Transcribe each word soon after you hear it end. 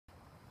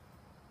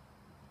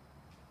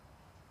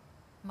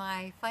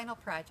My final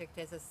project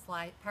is a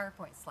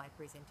PowerPoint slide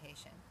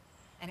presentation,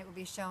 and it will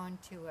be shown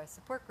to a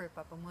support group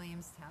up in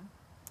Williamstown,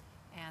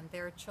 and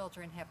their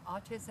children have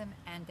autism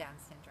and Down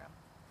syndrome.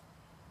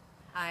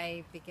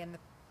 I begin the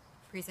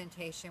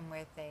presentation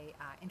with a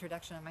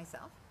introduction of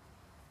myself,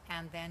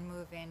 and then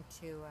move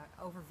into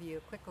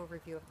an quick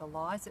overview of the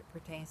law as it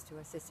pertains to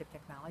assistive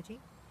technology.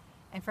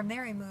 And from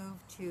there I move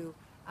to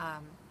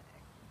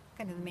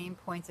kind of the main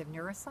points of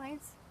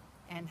neuroscience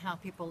and how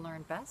people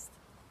learn best,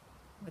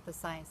 what the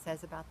science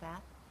says about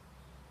that.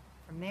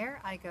 From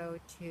there I go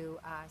to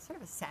sort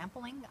of a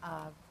sampling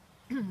of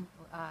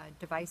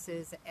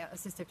devices,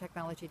 assistive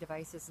technology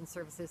devices and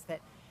services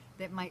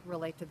that might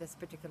relate to this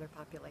particular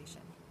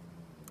population.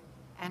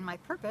 And my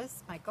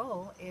purpose, my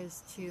goal,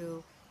 is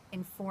to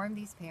inform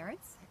these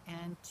parents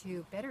and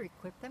to better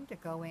equip them to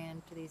go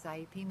into these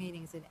IEP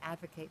meetings and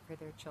advocate for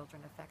their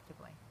children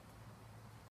effectively.